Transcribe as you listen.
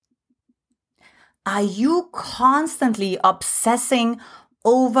Are you constantly obsessing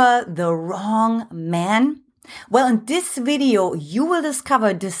over the wrong man? Well, in this video, you will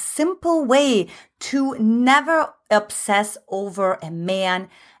discover the simple way to never obsess over a man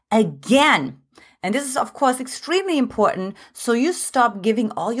again. And this is, of course, extremely important. So you stop giving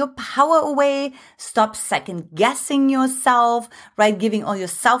all your power away, stop second guessing yourself, right? Giving all your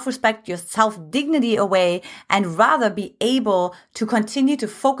self-respect, your self-dignity away, and rather be able to continue to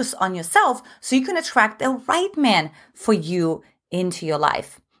focus on yourself so you can attract the right man for you into your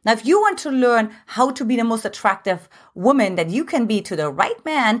life. Now, if you want to learn how to be the most attractive woman that you can be to the right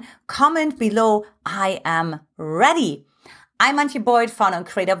man, comment below, I am ready. I'm Antje Boyd, founder and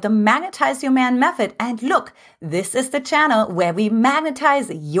creator of the Magnetize Your Man method. And look, this is the channel where we magnetize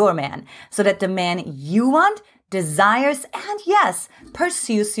your man so that the man you want, desires, and yes,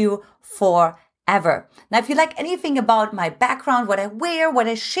 pursues you forever. Now, if you like anything about my background, what I wear, what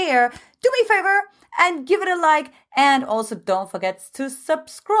I share, do me a favor and give it a like. And also don't forget to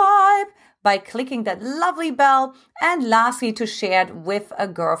subscribe by clicking that lovely bell. And lastly, to share it with a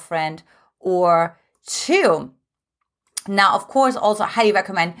girlfriend or two. Now, of course, also highly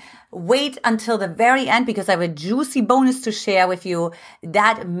recommend wait until the very end because I have a juicy bonus to share with you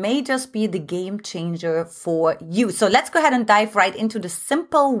that may just be the game changer for you. So let's go ahead and dive right into the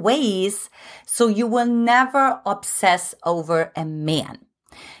simple ways so you will never obsess over a man.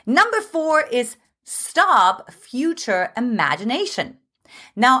 Number 4 is stop future imagination.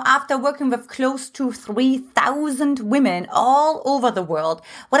 Now, after working with close to 3,000 women all over the world,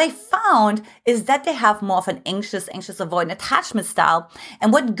 what I found is that they have more of an anxious avoidant attachment style.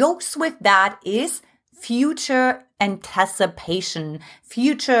 And what goes with that is future anticipation,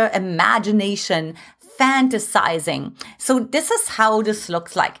 future imagination, fantasizing. So this is how this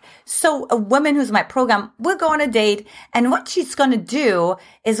looks like. So a woman who's in my program will go on a date, and what she's going to do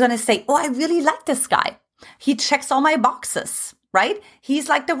is going to say, oh, I really like this guy. He checks all my boxes. Right? He's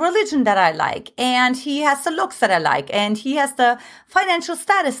like the religion that I like, and he has the looks that I like, and he has the financial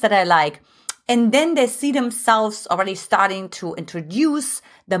status that I like. And then they see themselves already starting to introduce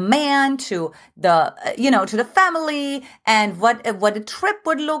the man to the, to the family and what a trip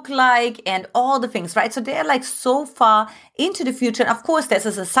would look like and all the things, right? So they're like so far into the future. And of course, there's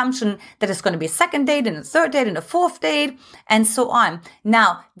this assumption that it's going to be a second date and a third date and a fourth date and so on.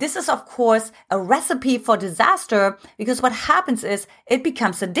 Now, this is, of course, a recipe for disaster because what happens is it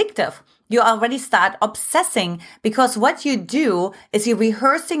becomes addictive. You already start obsessing because what you do is you're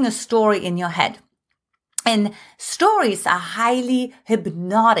rehearsing a story in your head. And stories are highly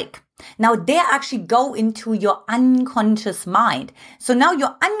hypnotic. Now, they actually go into your unconscious mind. So now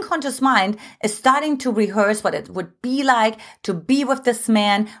your unconscious mind is starting to rehearse what it would be like to be with this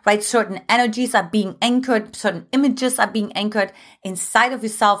man, right? Certain energies are being anchored, certain images are being anchored inside of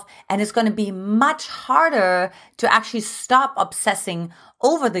yourself. And it's going to be much harder to actually stop obsessing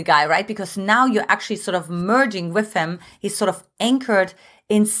over the guy, right? Because now you're actually sort of merging with him. He's sort of anchored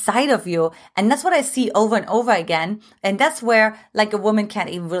inside of you. And that's what I see over and over again. And that's where like a woman can't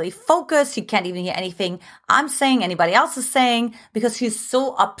even really focus. She can't even hear anything I'm saying, anybody else is saying, because she's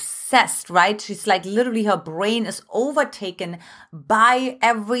so obsessed, right? She's like literally her brain is overtaken by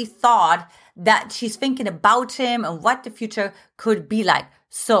every thought that she's thinking about him and what the future could be like.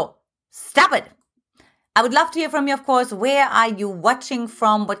 So stop it. I would love to hear from you, of course. Where are you watching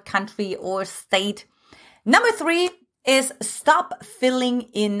from? What country or state? Number 3 is stop filling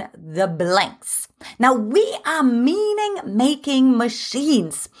in the blanks. Now, we are meaning-making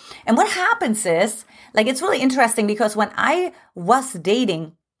machines. And what happens is, like, it's really interesting because when I was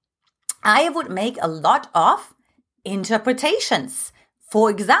dating, I would make a lot of interpretations.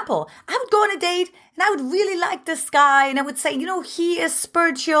 For example, I would go on a date and I would really like this guy and I would say, he is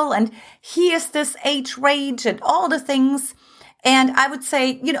spiritual and he is this age range and all the things. And I would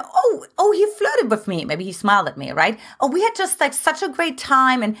say, he flirted with me. Maybe he smiled at me, right? Oh, we had just like such a great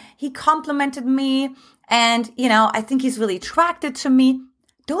time and he complimented me. And, I think he's really attracted to me.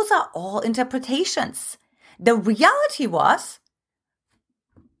 Those are all interpretations. The reality was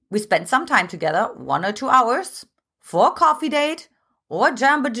we spent some time together, 1 or 2 hours for a coffee date or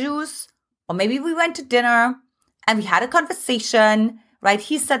Jamba Juice, or maybe we went to dinner and we had a conversation, right?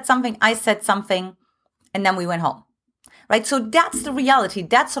 He said something, I said something, and then we went home. Right? So that's the reality.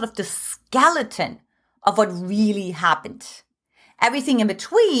 That's sort of the skeleton of what really happened. Everything in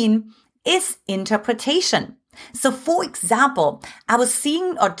between is interpretation. So for example, I was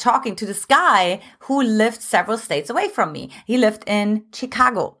seeing or talking to this guy who lived several states away from me. He lived in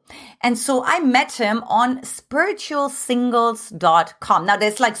Chicago. And so I met him on spiritualsingles.com. Now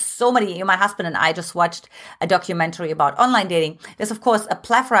there's like so many, my husband and I just watched a documentary about online dating. There's of course a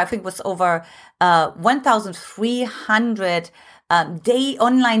plethora, I think it was over 1,300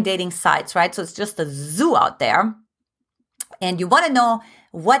 online dating sites, right? So it's just a zoo out there. And you want to know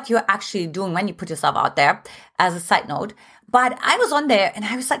what you're actually doing when you put yourself out there, as a side note. But I was on there and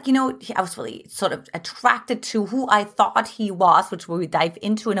I was like, I was really sort of attracted to who I thought he was, which we'll dive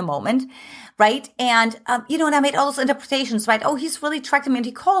into in a moment, right? And, and I made all those interpretations, right? Oh, he's really attracted me and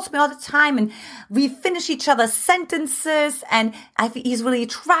he calls me all the time and we finish each other's sentences and he's really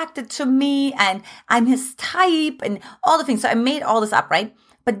attracted to me and I'm his type and all the things. So I made all this up, right?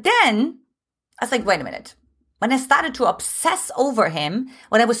 But then I was like, wait a minute. When I started to obsess over him,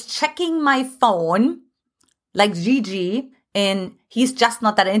 when I was checking my phone, like Gigi in He's Just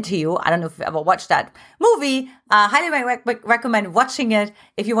Not That Into You. I don't know if you've ever watched that movie. Highly recommend watching it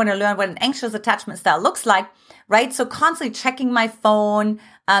if you want to learn what an anxious attachment style looks like, right? So constantly checking my phone,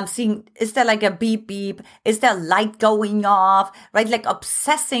 seeing, is there like a beep beep? Is there a light going off, right? Like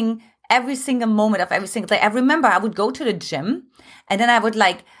obsessing every single moment of every single day. I remember I would go to the gym and then I would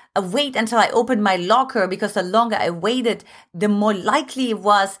wait until I opened my locker, because the longer I waited, the more likely it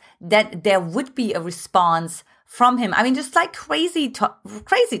was that there would be a response from him. I mean, just like crazy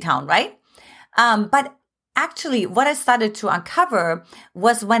town, right? But actually what I started to uncover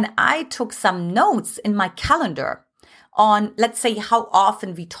was when I took some notes in my calendar on, let's say, how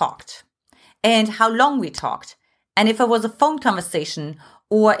often we talked and how long we talked. And if it was a phone conversation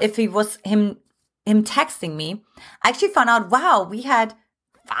or if it was him texting me, I actually found out, wow, we had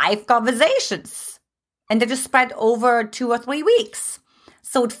 5 conversations and they just spread over 2 or 3 weeks.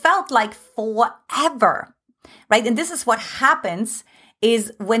 So it felt like forever, right? And this is what happens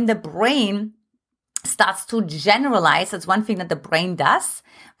is when the brain starts to generalize. That's one thing that the brain does,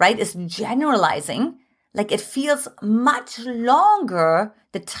 right? Is generalizing. Like it feels much longer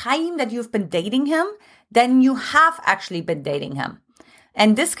the time that you've been dating him than you have actually been dating him.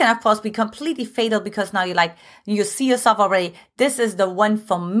 And this can, of course, be completely fatal because now you see yourself already, this is the one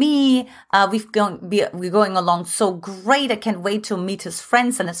for me. We're going along so great. I can't wait to meet his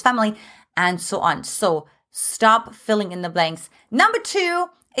friends and his family and so on. So stop filling in the blanks. Number 2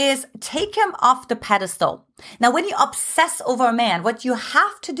 is take him off the pedestal. Now, when you obsess over a man, what you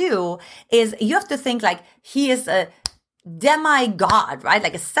have to do is you have to think like he is a demigod, right?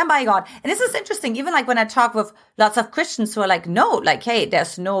 Like a semi-god. And this is interesting. Even like when I talk with lots of Christians who are like, no, like, hey,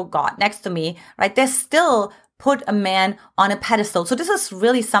 there's no God next to me, right? They still put a man on a pedestal. So this is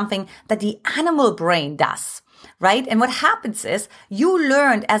really something that the animal brain does, right? And what happens is you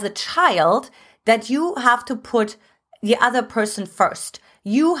learned as a child that you have to put the other person first.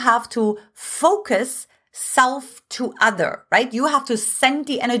 You have to focus self to other, right? You have to send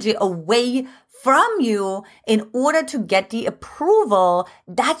the energy away from you in order to get the approval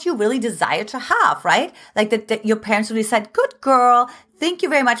that you really desire to have, right? Like that your parents really said, good girl, thank you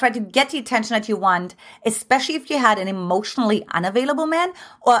very much, right? To get the attention that you want, especially if you had an emotionally unavailable man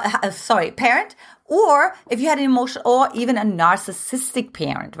or, parent, or if you had an emotional or even a narcissistic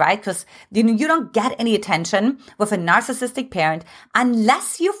parent, right? Because you don't get any attention with a narcissistic parent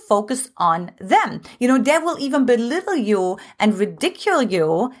unless you focus on them. They will even belittle you and ridicule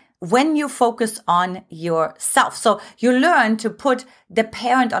you when you focus on yourself. So you learn to put the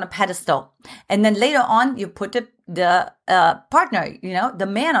parent on a pedestal. And then later on, you put the partner, the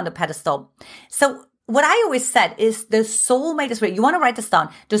man on the pedestal. So what I always said is the soulmate is real. You want to write this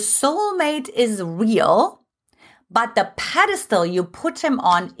down. The soulmate is real, but the pedestal you put him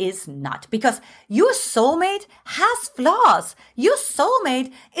on is not. Because your soulmate has flaws. Your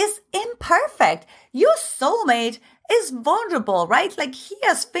soulmate is imperfect. Your soulmate is vulnerable, right? Like he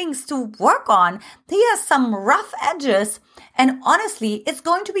has things to work on. He has some rough edges. And honestly, it's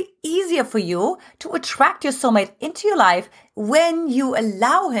going to be easier for you to attract your soulmate into your life when you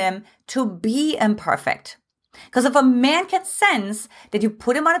allow him to be imperfect. Because if a man can sense that you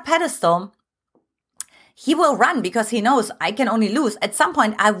put him on a pedestal, he will run because he knows I can only lose. At some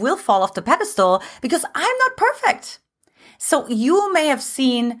point, I will fall off the pedestal because I'm not perfect. So you may have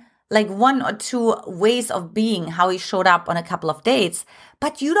seen like 1 or 2 ways of being, how he showed up on a couple of dates,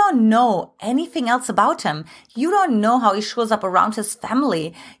 but you don't know anything else about him. You don't know how he shows up around his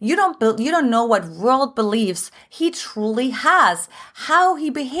family. You don't know what world beliefs he truly has, how he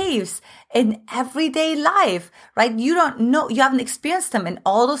behaves in everyday life, right? You don't know, you haven't experienced him in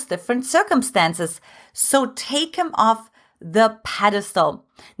all those different circumstances. So take him off the pedestal.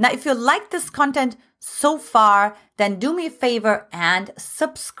 Now, if you like this content, so far, then do me a favor and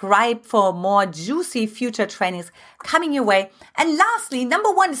subscribe for more juicy future trainings coming your way. And lastly,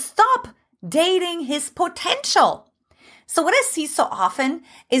 number 1, stop dating his potential. So what I see so often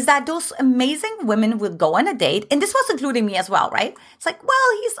is that those amazing women will go on a date, and this was including me as well, right? It's like,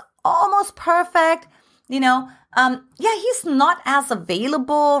 well, he's almost perfect, he's not as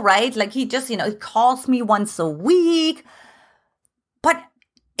available, right? Like he just, he calls me once a week, but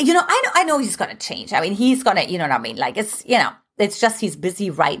I know he's going to change. I mean, he's going to, like it's just, he's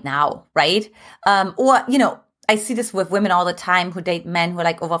busy right now, right? I see this with women all the time who date men who are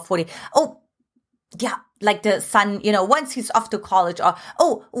like over 40. Oh, yeah, like the son, once he's off to college, or,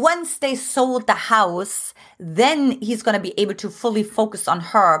 once they sold the house, then he's going to be able to fully focus on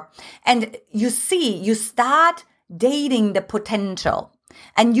her. And you start dating the potential.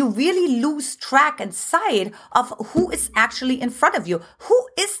 And you really lose track and sight of who is actually in front of you. Who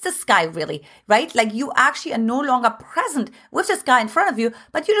is this guy really, right? Like you actually are no longer present with this guy in front of you,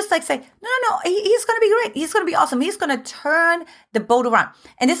 but you just like say, no, he's going to be great. He's going to be awesome. He's going to turn the boat around.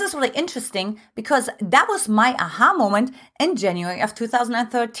 And this is really interesting because that was my aha moment in January of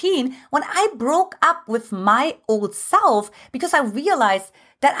 2013 when I broke up with my old self because I realized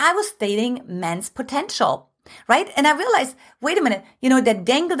that I was dating men's potential. Right? And I realized, wait a minute, they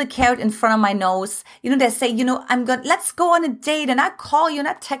dangle the carrot in front of my nose. They say, let's go on a date and I call you and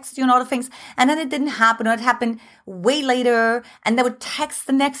I text you and all the things. And then it didn't happen, or it happened way later. And they would text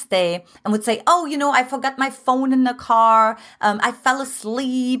the next day and would say, I forgot my phone in the car. I fell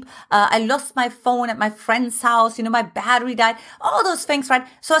asleep. I lost my phone at my friend's house. My battery died. All those things, right?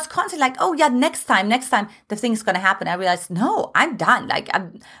 So I was constantly like, next time, the thing's going to happen. I realized, no, I'm done. Like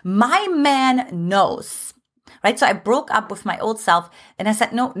my man knows. Right? So I broke up with my old self and I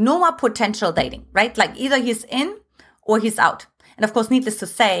said, no more potential dating, right? Like either he's in or he's out. And of course, needless to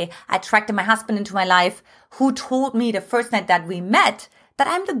say, I attracted my husband into my life who told me the first night that we met that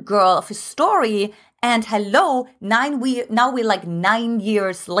I'm the girl of his story. And hello, now we're like 9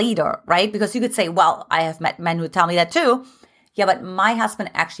 years later, right? Because you could say, well, I have met men who tell me that too. Yeah, but my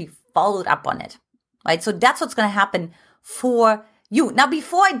husband actually followed up on it, right? So that's what's going to happen for you. Now,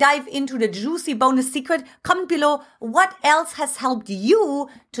 before I dive into the juicy bonus secret, comment below what else has helped you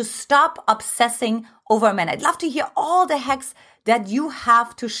to stop obsessing over men. I'd love to hear all the hacks that you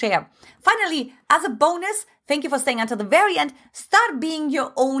have to share. Finally, as a bonus, thank you for staying until the very end. Start being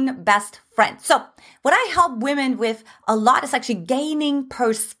your own best friend. So what I help women with a lot is actually gaining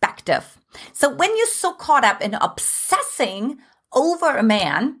perspective. So when you're so caught up in obsessing over a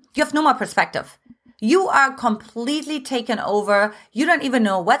man, you have no more perspective. You are completely taken over. You don't even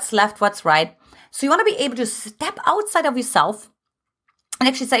know what's left, what's right. So you want to be able to step outside of yourself and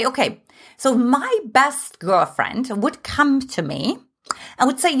actually say, okay, so my best girlfriend would come to me and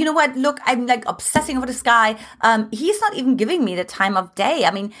would say, you know what, look, I'm like obsessing over this guy. He's not even giving me the time of day. I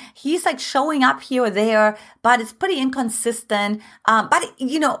mean, he's like showing up here or there, but it's pretty inconsistent. But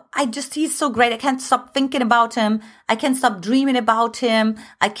he's so great. I can't stop thinking about him. I can't stop dreaming about him.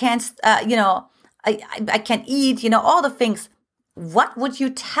 I can't, I can't eat, all the things. What would you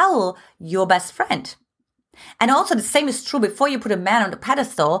tell your best friend? And also the same is true before you put a man on the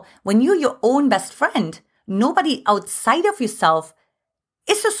pedestal. When you're your own best friend, nobody outside of yourself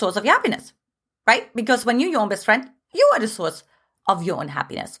is the source of your happiness, right? Because when you're your own best friend, you are the source of your own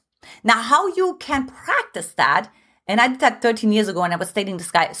happiness. Now, how you can practice that, and I did that 13 years ago and I was dating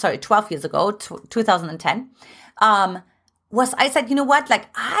this guy, 12 years ago, 2010, was I said, you know what, like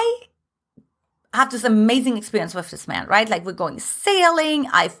I have this amazing experience with this man, right? Like we're going sailing.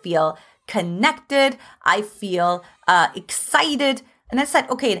 I feel connected. I feel excited. And I said,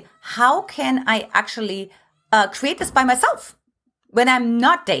 okay, how can I actually create this by myself when I'm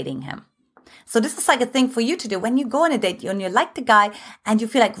not dating him? So this is like a thing for you to do when you go on a date and you like the guy and you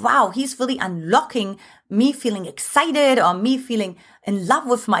feel like, wow, he's really unlocking me feeling excited or me feeling in love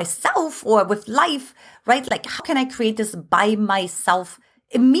with myself or with life, right? Like how can I create this by myself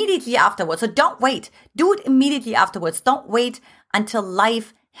immediately afterwards? So don't wait. Do it immediately afterwards. Don't wait until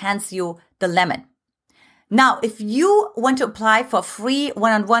life hands you the lemon. Now, if you want to apply for a free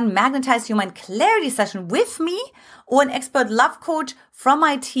one-on-one Magnetize Your Mind clarity session with me or an expert love coach from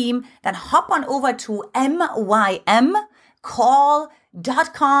my team, then hop on over to mymcall.com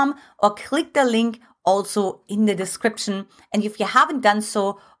or click the link also in the description. And if you haven't done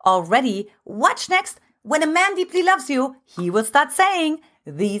so already, watch next. When a man deeply loves you, he will start saying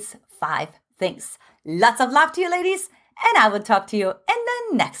these 5 things. Lots of love to you, ladies, and I will talk to you in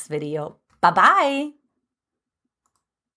the next video. Bye-bye.